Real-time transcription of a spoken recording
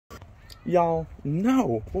y'all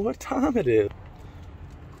know what time it is.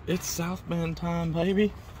 It's South Bend time,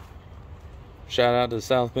 baby. Shout out to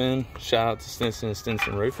South Bend. Shout out to Stinson &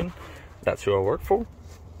 Stinson Roofing. That's who I work for.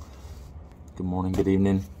 Good morning, good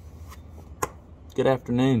evening, good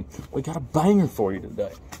afternoon. We got a banger for you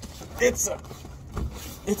today. It's a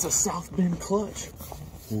South Bend clutch.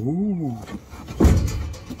 Ooh.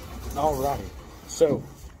 Alrighty. So,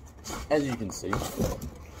 as you can see,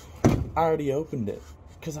 I already opened it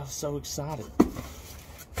because I was so excited.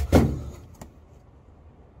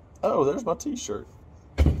 Oh, there's my t-shirt.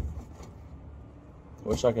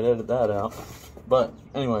 Wish I could edit that out. But,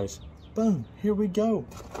 anyways, boom, here we go.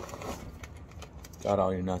 Got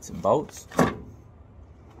all your nuts and bolts.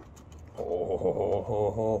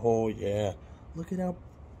 Oh, yeah. Look at how,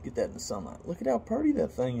 get that in the sunlight. Look at how pretty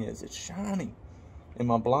that thing is. It's shiny.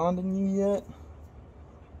 Am I blinding you yet?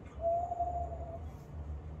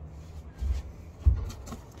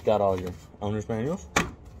 Got all your owner's manuals.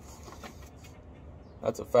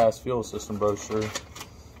 That's a fast fuel system brochure.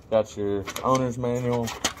 Got your owner's manual,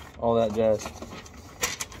 all that jazz.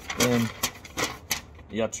 Then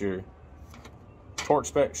you got your torque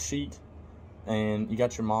spec sheet and you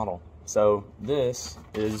got your model. So this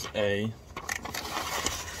is a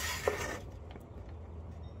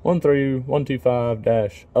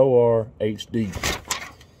 13125-OR-HD.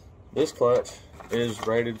 This clutch is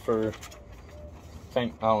rated for,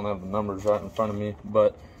 I don't have the numbers right in front of me,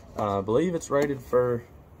 but I believe it's rated for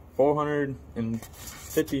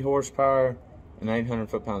 450 horsepower and 800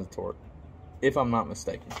 foot-pounds of torque, if I'm not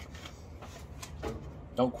mistaken.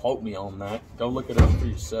 Don't quote me on that. Go look it up for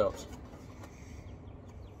yourselves.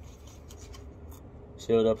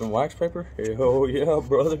 Sealed up in wax paper. Oh yeah,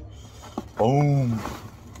 brother. Boom.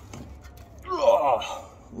 Oh,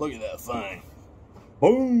 look at that thing.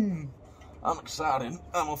 Boom. I'm excited.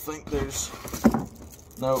 I don't think there's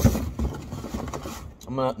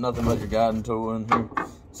I'm not nothing but your guiding tool in here.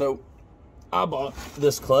 So I bought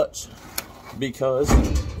this clutch because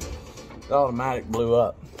the automatic blew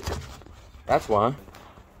up. That's why.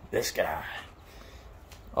 This guy.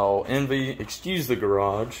 Oh, envy, excuse the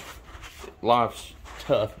garage. Life's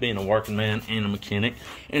tough being a working man and a mechanic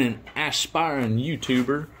and an aspiring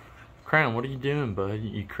YouTuber. Crown, what are you doing, bud?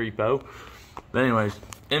 You creepo. But anyways,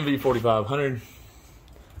 MV 4500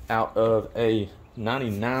 out of a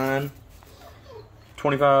 99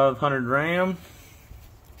 2500 Ram,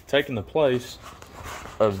 taking the place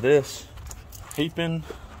of this heaping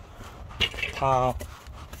pile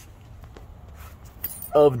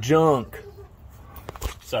of junk.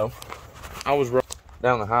 So I was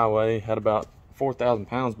down the highway, had about 4,000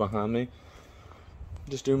 pounds behind me,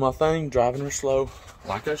 just doing my thing, driving her slow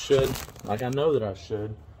like I should, like I know that I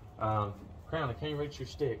should. Crown, I can't reach your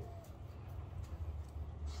stick.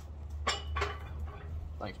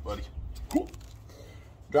 Thanks, buddy.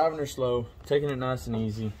 Driving her slow, taking it nice and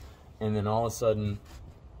easy, and then all of a sudden,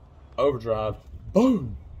 overdrive,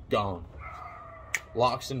 boom, gone.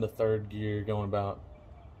 Locks into third gear, going about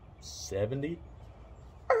 70.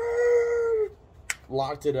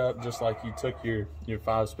 Locked it up just like you took your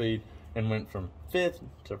 5-speed and went from 5th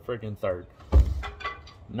to freaking 3rd.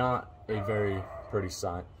 Not a very pretty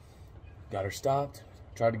sight. Got her stopped,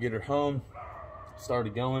 tried to get her home,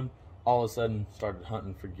 started going, all of a sudden started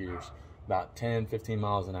hunting for gears. About 10-15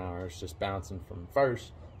 miles an hour. It's just bouncing from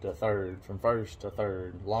 1st to 3rd, from 1st to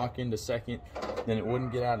 3rd, lock into 2nd, then it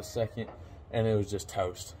wouldn't get out of 2nd, and it was just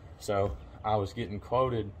toast. So I was getting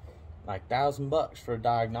quoted like $1,000 for a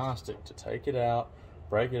diagnostic to take it out,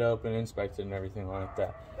 break it open, inspect it, and everything like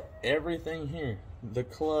that. Everything here, the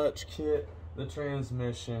clutch kit, the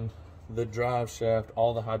transmission, the drive shaft,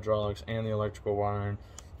 all the hydraulics, and the electrical wiring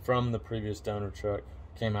from the previous donor truck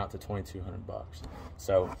came out to $2,200.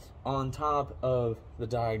 So on top of the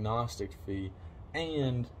diagnostic fee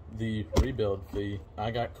and the rebuild fee,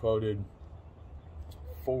 I got quoted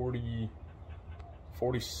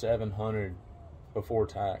 $4,700 before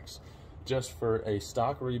tax, just for a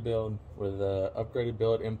stock rebuild with a upgraded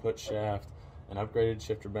billet input shaft, an upgraded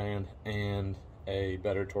shifter band, and a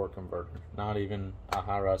better torque converter. Not even a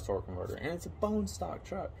high-rise torque converter, and it's a bone stock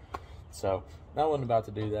truck. So I wasn't about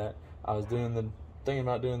to do that. I was thinking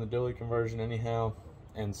about doing the dually conversion anyhow,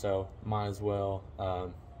 and so might as well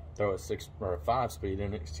throw a 5-speed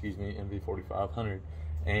in it, excuse me, MV 4500,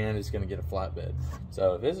 and it's going to get a flatbed.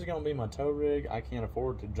 So if this is going to be my tow rig, I can't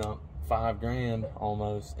afford to jump $5 grand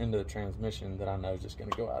almost into the transmission that I know is just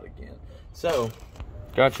going to go out again. So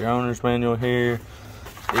got your owner's manual here.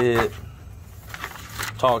 It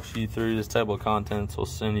talks you through, this table of contents will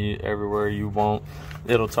send you everywhere you want.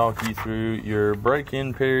 It'll talk you through your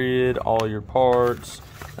break-in period, all your parts,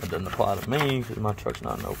 That doesn't apply to me because my truck's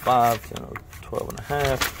not an 05, it's an 12 and a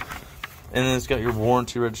half. And then it's got your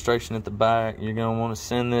warranty registration at the back. You're gonna want to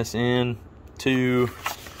send this in to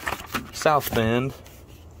South Bend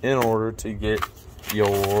in order to get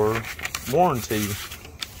your warranty.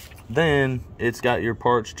 Then it's got your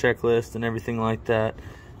parts checklist and everything like that.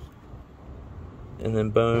 And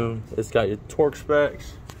then boom, it's got your torque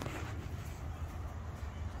specs.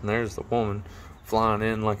 And there's the woman flying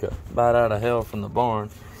in like a bat out of hell from the barn.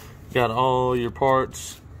 Got all your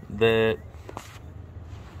parts that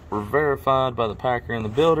were verified by the packer and the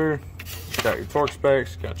builder. Got your torque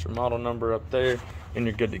specs, got your model number up there, and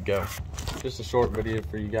you're good to go. Just a short video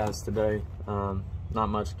for you guys today. Not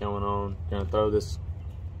much going on. Gonna throw this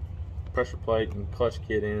pressure plate and clutch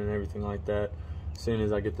kit in and everything like that as soon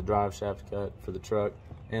as I get the drive shaft cut for the truck,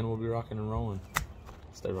 and we'll be rocking and rolling.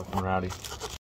 Stay rocking rowdy.